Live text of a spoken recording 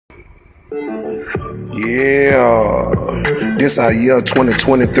Yeah, this our year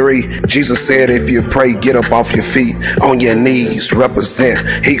 2023. Jesus said if you pray, get up off your feet, on your knees,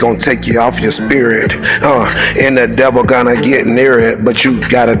 represent. He gonna take you off your spirit. And the devil gonna get near it, but you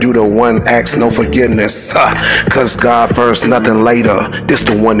gotta do the one, ask no forgiveness. Cause God first, nothing later. This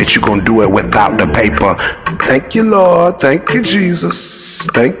the one that you gonna do it without the paper. Thank you, Lord. Thank you, Jesus.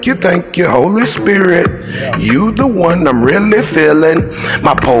 Thank you, Holy Spirit. You the one I'm really feeling.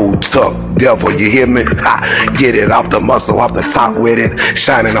 My pole tuck, devil, you hear me? Get it off the muscle, off the top with it.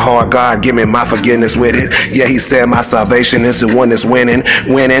 Shining hard, God, give me my forgiveness with it. Yeah, he said my salvation is the one that's winning.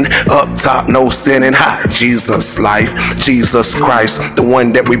 Winning, up top, no sinning. Jesus life, Jesus Christ, the one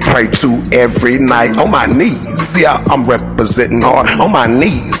that we pray to every night. On my knees, yeah, I'm representing hard. On my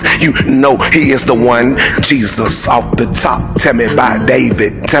knees, you know he is the one. Jesus off the top, tell me about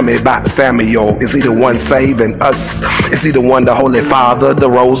David. Tell me about Samuel. Is he the one saving us? Is he the one, the Holy Father, the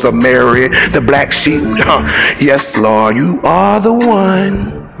Rose of Mary, the black sheep? Yes, Lord, you are the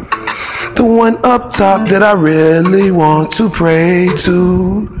one up top that I really want to pray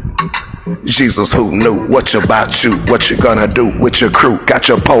to. Jesus, who knew? What about you? What you gonna do with your crew? Got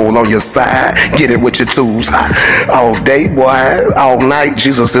your pole on your side, get it with your tools. All day, boy, all night.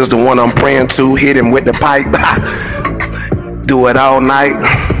 Jesus is the one I'm praying to. Hit him with the pipe. Do it all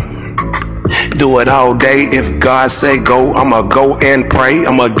night, do it all day. If God say go, I'ma go and pray.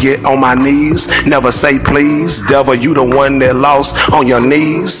 I'ma get on my knees, never say please. Devil, you the one that lost on your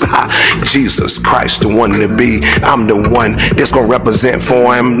knees. Jesus Christ, the one to be. I'm the one that's gonna represent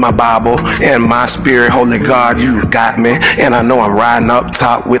for him. My Bible and my spirit. Holy God, you got me, and I know I'm riding up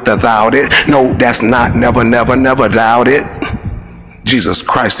top with without it. No, that's not, never, never, never doubt it. Jesus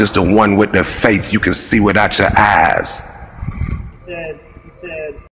Christ is the one with the faith you can see without your eyes.